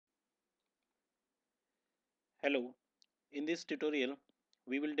Hello, in this tutorial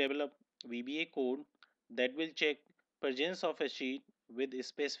we will develop VBA code that will check presence of a sheet with a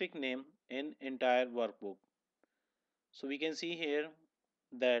specific name in entire workbook. So we can see here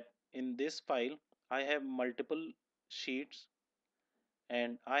that in this file I have multiple sheets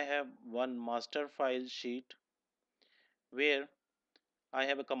and I have one master file sheet where I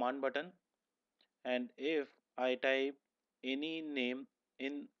have a command button, and if I type any name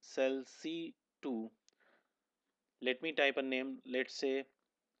in cell C2, let me type a name, let's say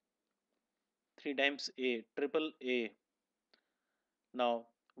 3 times A, triple A. Now,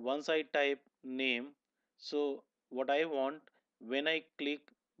 once I type name, so what I want, when I click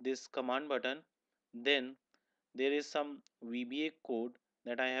this command button, then there is some VBA code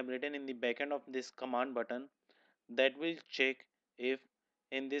that I have written in the backend of this command button that will check if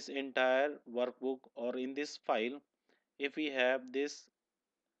in this entire workbook or in this file, if we have this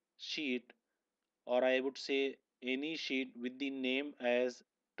sheet, or I would say any sheet with the name as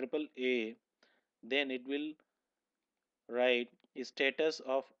triple A, then it will write status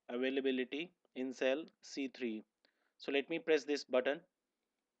of availability in cell C3. So let me press this button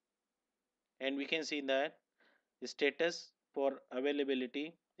and we can see that status for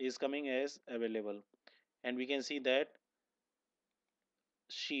availability is coming as available, and we can see that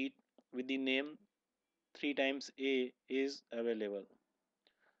sheet with the name 3 times A is available.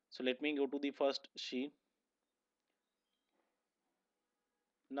 So let me go to the first sheet.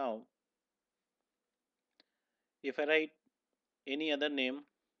 Now if I write any other name,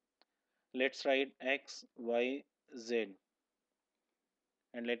 let's write XYZ,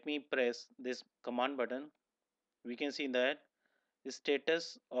 and let me press this command button, we can see that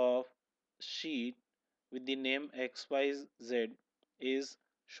status of sheet with the name XYZ is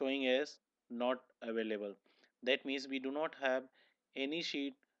showing as not available. That means we do not have any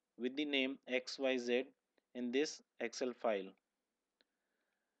sheet with the name XYZ in this Excel file.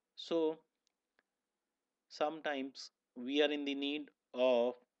 So sometimes we are in the need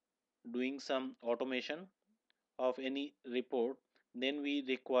of doing some automation of any report, then we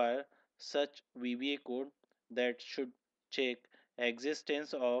require such VBA code that should check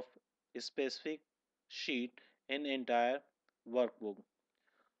existence of a specific sheet in entire workbook.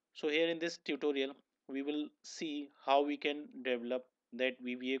 So here in this tutorial we will see how we can develop that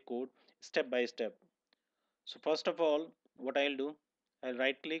VBA code step by step. So first of all, what I'll do, I'll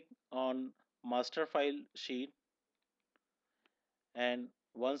right click on master file sheet, and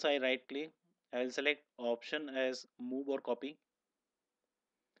once I right click, I'll select option as move or copy,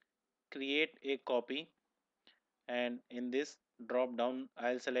 create a copy, and in this drop down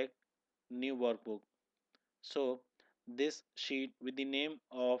I'll select new workbook. So this sheet with the name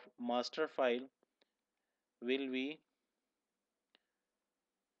of master file will be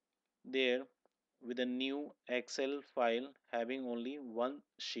there with a new Excel file having only one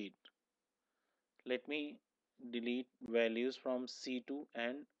sheet. Let me delete values from C2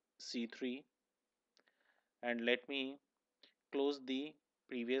 and C3, and let me close the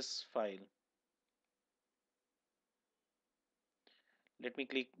previous file. Let me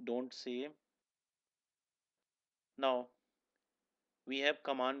click don't save. Now we have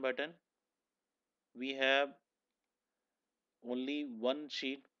command button, we have only one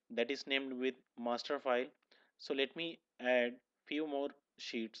sheet that is named with master file. So let me add few more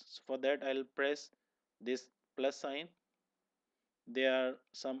sheets. For that I'll press this plus sign. There are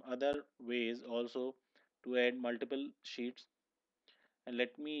some other ways also to add multiple sheets, and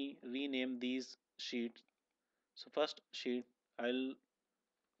let me rename these sheets. So first sheet I'll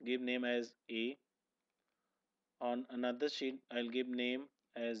give name as A, on another sheet I'll give name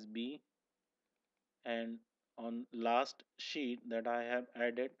as B, and on last sheet that I have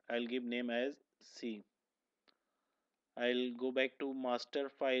added I'll give name as C. I'll go back to master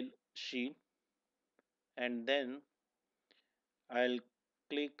file sheet, and then I'll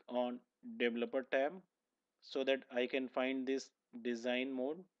click on developer tab so that I can find this design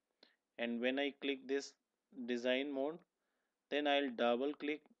mode, and when I click this design mode, then I'll double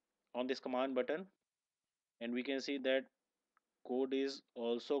click on this command button, and we can see that code is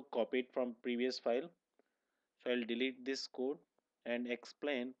also copied from previous file. So I'll delete this code and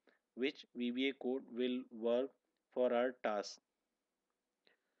explain which VBA code will work for our task.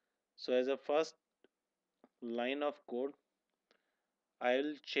 So as a first line of code,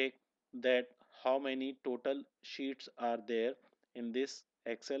 I'll check that how many total sheets are there in this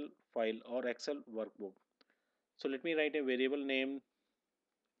Excel file or Excel workbook. So let me write a variable named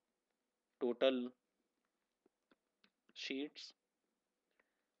total sheets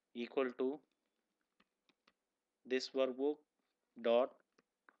equal to this workbook dot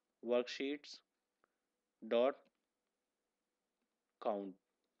worksheets dot count.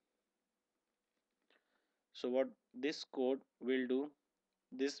 So what this code will do,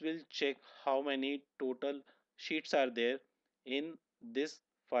 this will check how many total sheets are there in this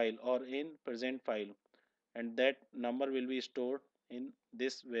file or in present file, and that number will be stored in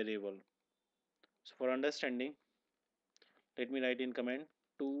this variable. So for understanding, let me write in comment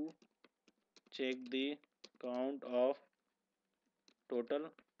to check the count of total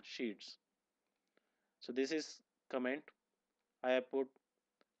sheets. So this is comment. I have put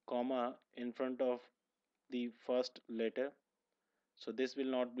comma in front of the first letter, so this will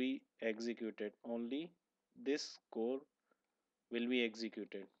not be executed, only this code will be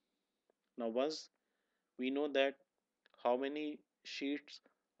executed. Now once we know that how many sheets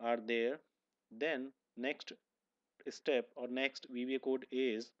are there, then next step or next VBA code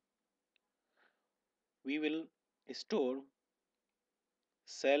is we will store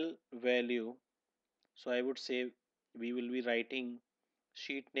cell value. So I would say we will be writing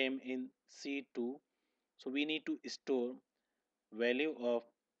sheet name in C2. So we need to store value of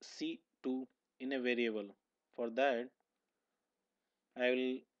C2 in a variable. For that, I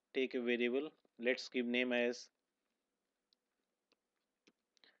will take a variable. Let's give name as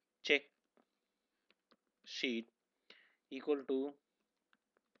check sheet equal to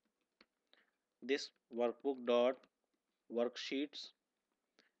this workbook dot worksheets,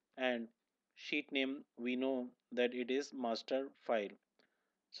 and sheet name we know that it is master file.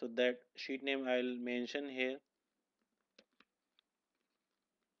 So that sheet name I'll mention here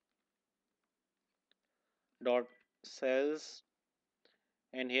dot cells,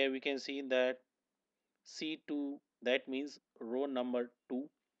 and here we can see that C2, that means row number 2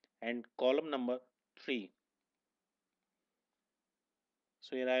 and column number 3.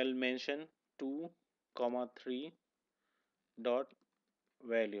 So here I will mention 2 comma 3 dot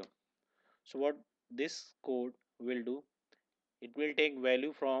value. So what this code will do, it will take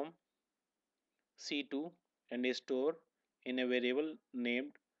value from C2 and store in a variable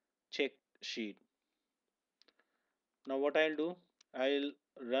named check sheet. Now what I'll do, I'll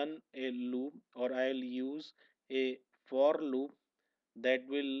run a loop, or I'll use a for loop that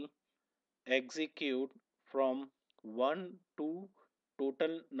will execute from 1 to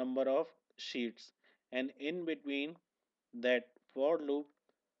total number of sheets, and in between that for loop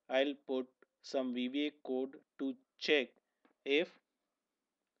I'll put some VBA code to check if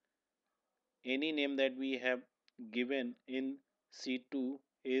any name that we have given in C2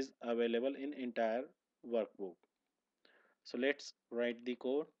 is available in entire workbook. So let's write the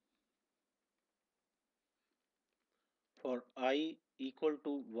code. For I equal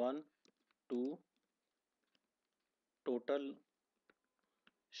to 1 to total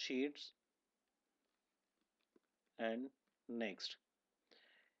sheets, and next.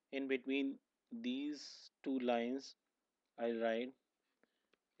 In between these two lines, I write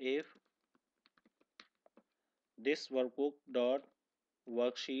if this workbook dot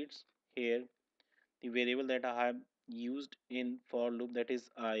worksheets, here the variable that I have used in for loop, that is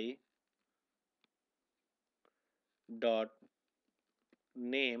I dot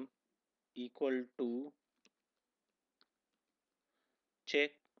name equal to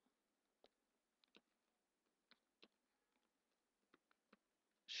check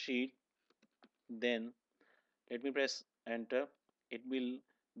sheet, then let me press enter. It will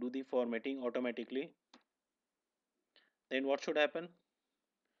do the formatting automatically. Then what should happen?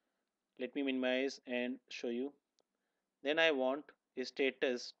 Let me minimize and show you. Then I want a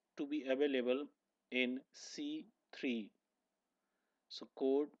status to be available in C3. So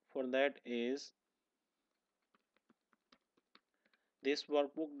code for that is this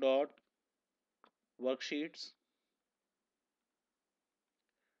workbook dot worksheets,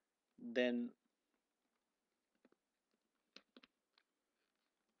 then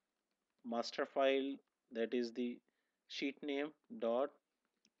master file, that is the sheet name dot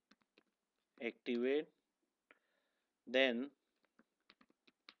activate, then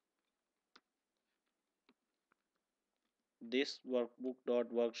this workbook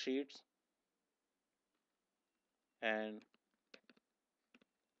dot worksheets, and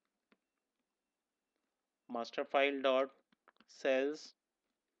master file dot cells.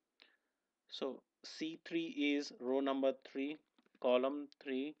 So C3 is row number 3, column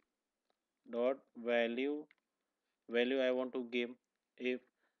 3 dot value I want to give if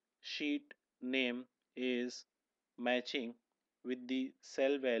sheet name is matching with the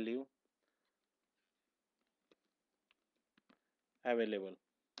cell value available.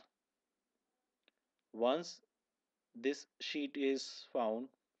 Once this sheet is found,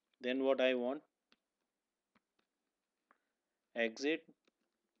 then what I want, exit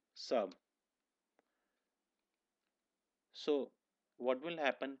sub. So what will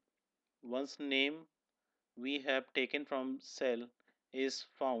happen once name we have taken from cell is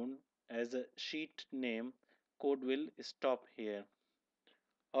found as a sheet name, code will stop here.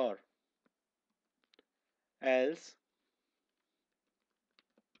 Or else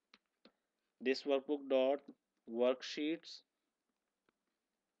this workbook dot worksheets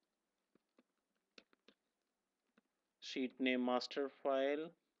sheet name master file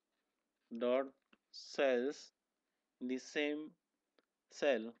dot cells in the same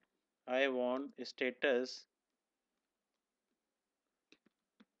cell I want status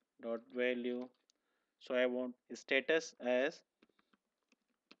dot value. So I want status as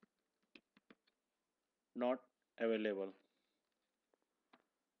not available.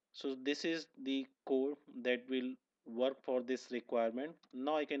 So this is the code that will work for this requirement.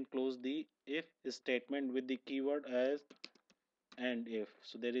 Now I can close the if statement with the keyword as and if.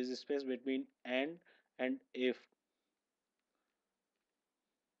 So there is a space between and if.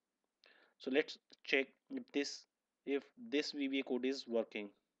 So let's check if this VBA code is working.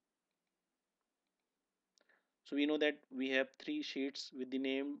 So we know that we have three sheets with the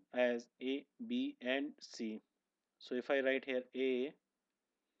name as A, B and C. So if I write here A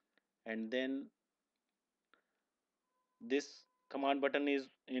and then this command button is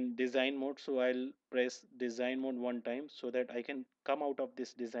in design mode, so I'll press design mode one time so that I can come out of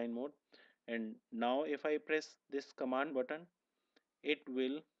this design mode. And now if I press this command button, it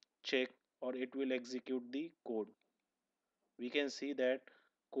will check or it will execute the code. We can see that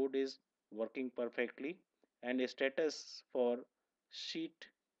code is working perfectly and status for sheet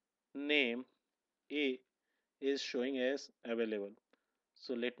name A is showing as available.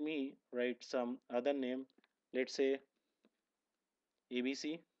 So let me write some other name, let's say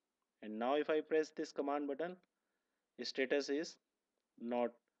ABC, and now if I press this command button, status is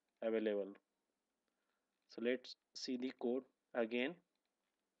not available. So let's see the code again.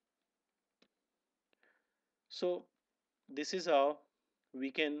 So this is how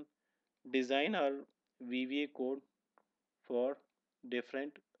we can design our VBA code for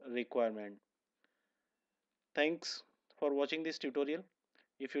different requirement. Thanks for watching this tutorial.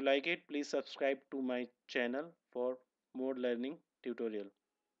 If you like it, please subscribe to my channel for more learning tutorial.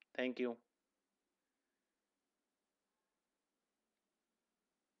 Thank you.